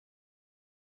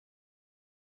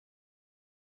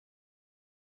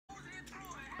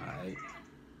Alright,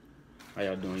 how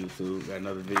y'all doing, YouTube? Got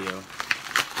another video.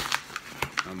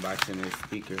 Unboxing this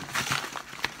speaker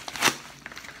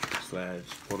slash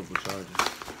portable charger.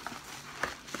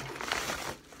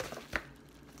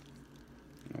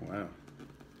 Oh wow.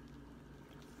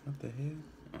 What the hell?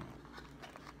 Oh.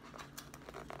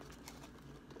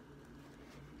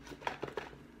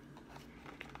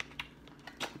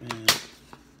 Man.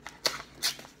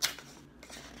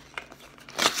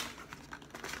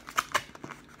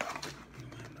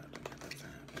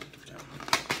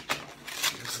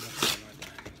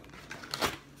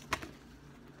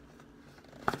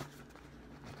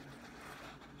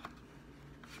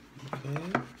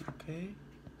 Okay.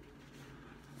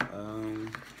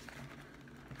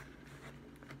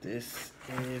 This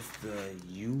is the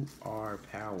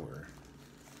URPower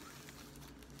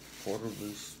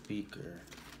portable speaker,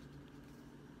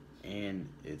 and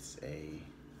it's a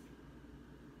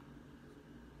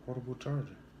portable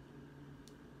charger.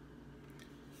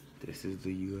 This is the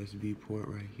USB port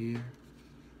right here.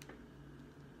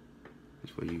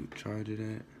 That's where you charge it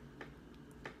at.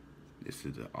 This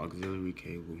is the auxiliary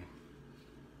cable.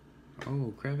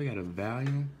 Oh crap, I got a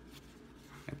volume.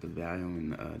 Got the volume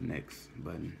and the next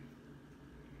button.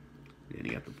 Then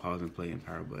you got the pause and play and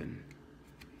power button.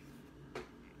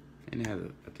 And it has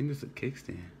I think it's a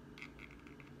kickstand.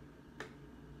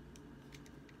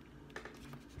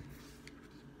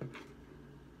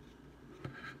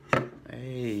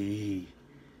 Hey,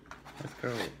 let's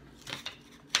go.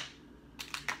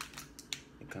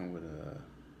 It comes with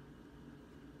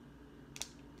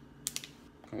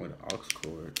an aux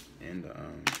cord and the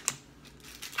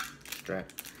strap.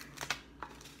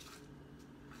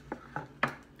 A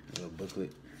little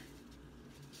booklet.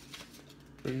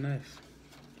 Pretty nice.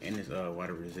 And it's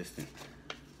water resistant.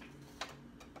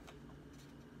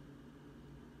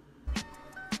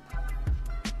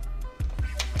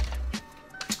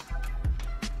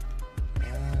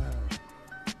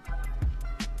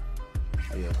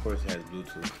 Oh yeah, of course it has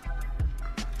Bluetooth.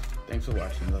 Thanks for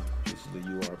watching, though. This is the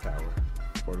URPower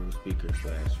portable speaker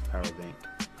slash power bank.